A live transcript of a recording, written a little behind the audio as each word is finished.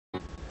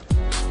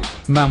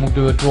Man will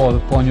do a drive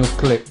upon your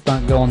clip,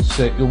 don't go on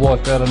sick. Your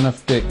wife had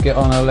enough dick, get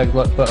on her leg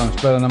like buttons,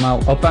 spelling them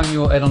out. I'll bang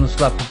your head on the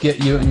slab to get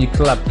you and your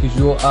club, cause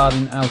you're hard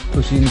in house,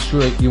 pussy in the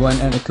street. You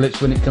ain't enter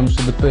clips when it comes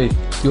to the B.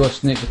 You're a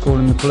snitch, you're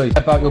calling the police.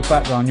 About your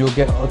background, you'll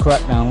get a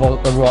crackdown, roll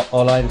up the rock,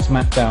 I'll lay the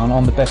smack down.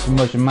 I'm the best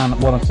promotion man that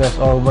want to test,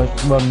 I'll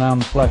run down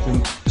the flash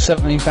and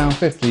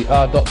 £17.50,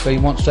 R.B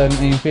wants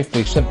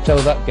 £17.50, tell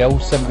that girl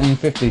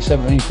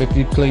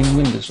 £17.50 clean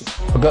windows.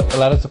 I got the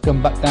ladder to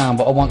come back down,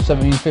 but I want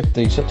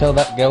 £17.50, so tell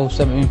that girl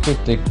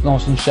 £17.50,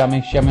 nice and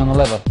chamois on the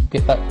leather.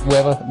 Get that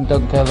weather and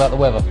don't care about the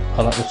weather.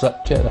 I like this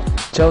cheddar.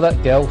 Tell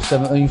that girl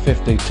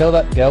 £17.50, tell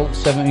that girl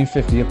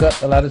 £17.50, I got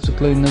the ladder to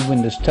clean the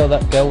windows. Tell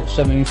that girl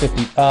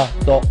 £17.50,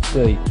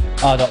 R.B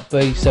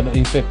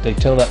 £17.50,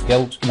 tell that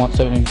girl want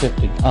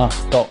 £17.50,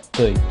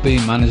 R.B.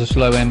 B man is a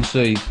slow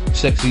MC,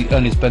 sexy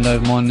only bend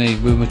over my knee,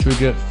 with my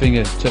trigger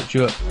finger, touch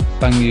you up,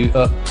 bang you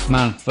up,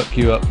 man, fuck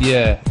you up,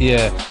 yeah,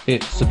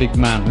 it's a big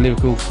man,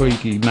 lyrical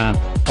freaky man,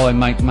 I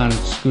make man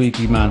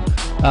squeaky man,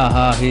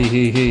 aha,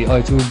 he,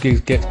 I till gigs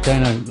get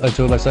Kano,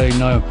 until I say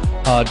no,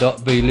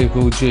 R.B,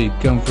 lyrical G,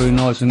 come through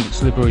nice and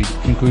slippery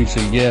and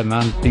greasy, yeah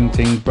man, ding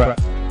ting brat.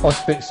 I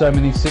spit so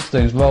many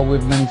 16s, roll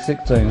with many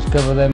 16s, cover them